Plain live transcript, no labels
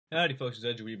Howdy folks,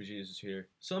 it's Jesus here.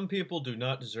 Some people do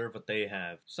not deserve what they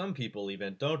have. Some people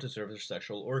even don't deserve their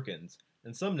sexual organs.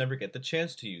 And some never get the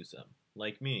chance to use them.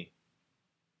 Like me.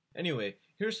 Anyway,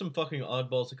 here's some fucking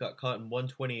oddballs that got caught in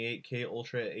 128K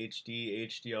Ultra HD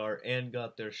HDR and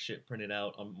got their shit printed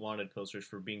out on wanted posters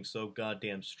for being so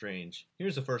goddamn strange.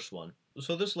 Here's the first one.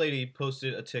 So this lady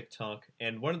posted a TikTok,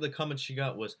 and one of the comments she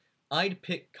got was, "I'd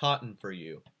pick cotton for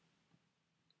you."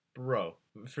 Bro,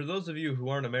 for those of you who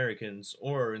aren't Americans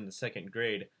or are in the second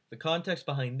grade, the context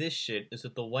behind this shit is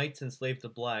that the whites enslaved the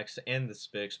blacks and the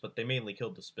Spics, but they mainly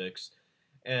killed the Spics,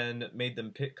 and made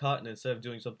them pick cotton instead of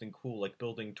doing something cool like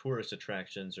building tourist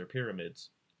attractions or pyramids.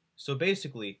 So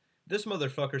basically, this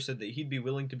motherfucker said that he'd be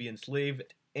willing to be enslaved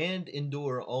and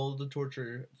endure all the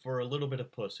torture for a little bit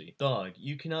of pussy. Dog,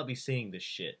 you cannot be saying this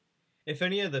shit. If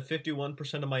any of the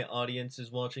 51% of my audience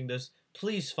is watching this,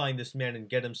 please find this man and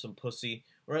get him some pussy.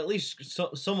 Or at least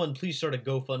someone please start a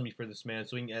GoFundMe for this man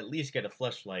so we can at least get a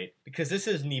fleshlight. Because this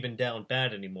isn't even down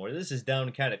bad anymore. This is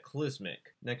down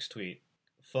cataclysmic. Next tweet.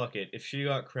 Fuck it. If she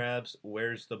got crabs,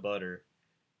 where's the butter?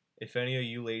 If any of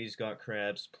you ladies got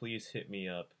crabs, please hit me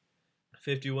up.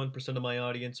 51% of my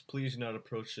audience, please do not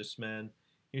approach this man.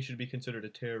 He should be considered a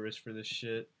terrorist for this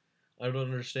shit. I don't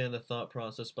understand the thought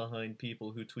process behind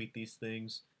people who tweet these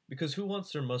things. Because who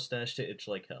wants their mustache to itch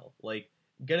like hell? Like,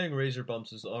 getting razor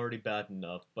bumps is already bad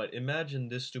enough, but imagine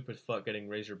this stupid fuck getting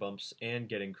razor bumps and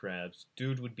getting crabs.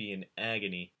 Dude would be in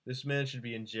agony. This man should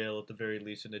be in jail at the very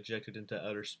least and ejected into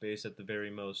outer space at the very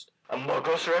most. A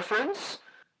Muggles reference?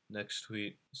 Next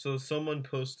tweet. So someone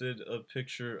posted a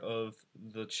picture of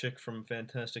the chick from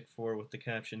Fantastic Four with the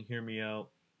caption, "Hear me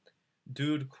out."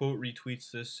 Dude quote retweets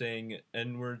this saying,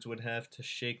 "N-words would have to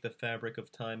shake the fabric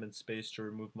of time and space to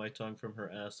remove my tongue from her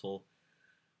asshole."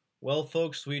 Well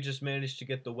folks, we just managed to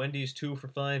get the Wendy's 2 for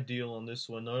 $5 deal on this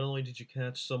one. Not only did you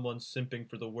catch someone simping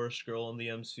for the worst girl in the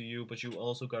MCU, but you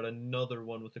also got another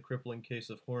one with a crippling case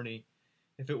of horny.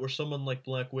 If it were someone like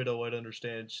Black Widow, I'd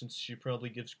understand, since she probably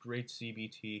gives great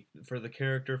CBT. For the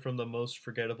character from the most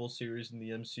forgettable series in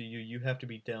the MCU, you have to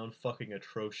be down fucking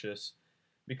atrocious.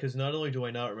 Because not only do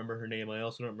I not remember her name, I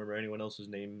also don't remember anyone else's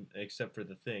name except for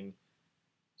the Thing.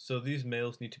 So these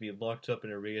males need to be locked up in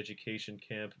a re-education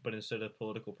camp, but instead of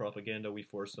political propaganda, we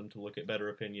force them to look at better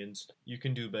opinions. You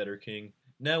can do better, King.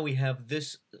 Now we have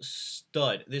this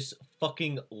stud, this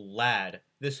fucking lad,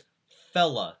 this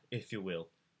fella, if you will,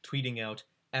 tweeting out,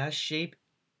 "Ass shape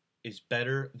is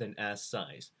better than ass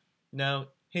size."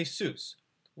 Now, Jesus,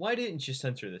 why didn't you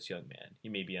censor this young man, you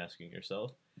may be asking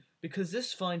yourself. Because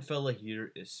this fine fella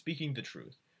here is speaking the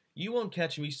truth. You won't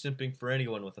catch me simping for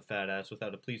anyone with a fat ass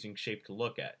without a pleasing shape to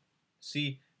look at.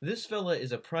 See, this fella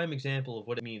is a prime example of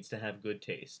what it means to have good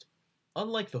taste.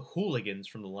 Unlike the hooligans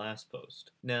from the last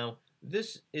post. Now,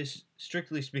 this is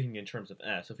strictly speaking in terms of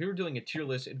ass. If we were doing a tier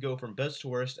list, it'd go from best to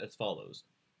worst as follows.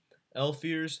 Elf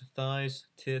ears, thighs,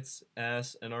 tits,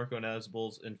 ass,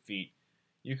 anarcho-nazbles, and feet.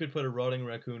 You could put a rotting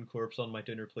raccoon corpse on my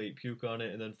dinner plate, puke on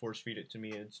it, and then force feed it to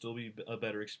me, and it'd still be a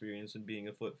better experience than being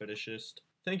a foot fetishist.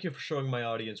 Thank you for showing my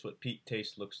audience what peak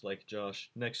taste looks like,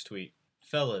 Josh. Next tweet.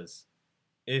 Fellas,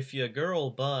 if ya girl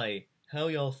bi, how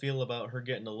y'all feel about her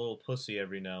getting a little pussy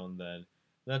every now and then?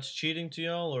 That's cheating to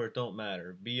y'all, or it don't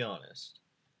matter? Be honest.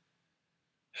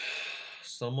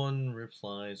 Someone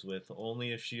replies with,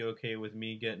 "Only if she okay with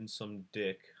me getting some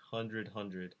dick.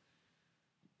 100.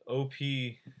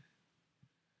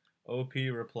 OP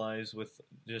replies with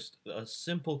just a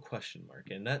simple question mark,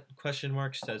 and that question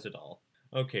mark says it all.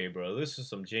 Okay, bro, this is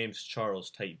some James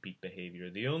Charles type beat behavior.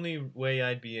 The only way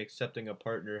I'd be accepting a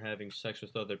partner having sex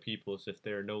with other people is if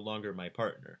they're no longer my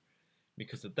partner.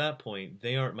 Because at that point,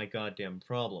 they aren't my goddamn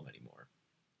problem anymore.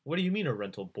 What do you mean a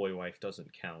rental boy wife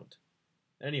doesn't count?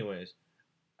 Anyways,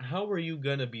 how are you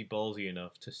gonna be ballsy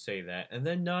enough to say that and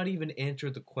then not even answer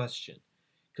the question?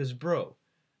 Because, bro,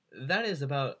 that is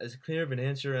about as clear of an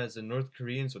answer as the North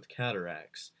Koreans with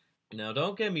cataracts. Now,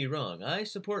 don't get me wrong, I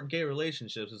support gay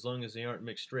relationships as long as they aren't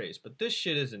mixed race, but this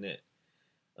shit isn't it.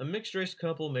 A mixed race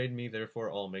couple made me, therefore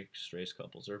all mixed race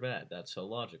couples are bad. That's how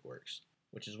logic works.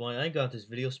 Which is why I got this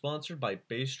video sponsored by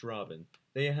Based Robin.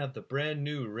 They have the brand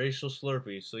new racial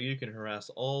Slurpee so you can harass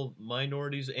all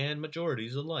minorities and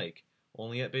majorities alike.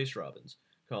 Only at Based Robins.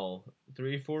 Call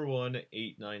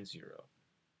 341-890.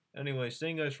 Anyways,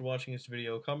 thank you guys for watching this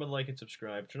video. Comment, like, and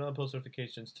subscribe. Turn on post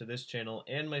notifications to this channel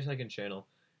and my second channel.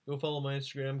 Go follow my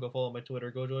Instagram, go follow my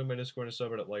Twitter, go join my Discord and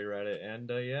subreddit while you're at it. And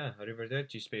yeah,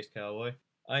 Arrivederci, Space Cowboy.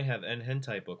 I have N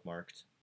hentai bookmarked.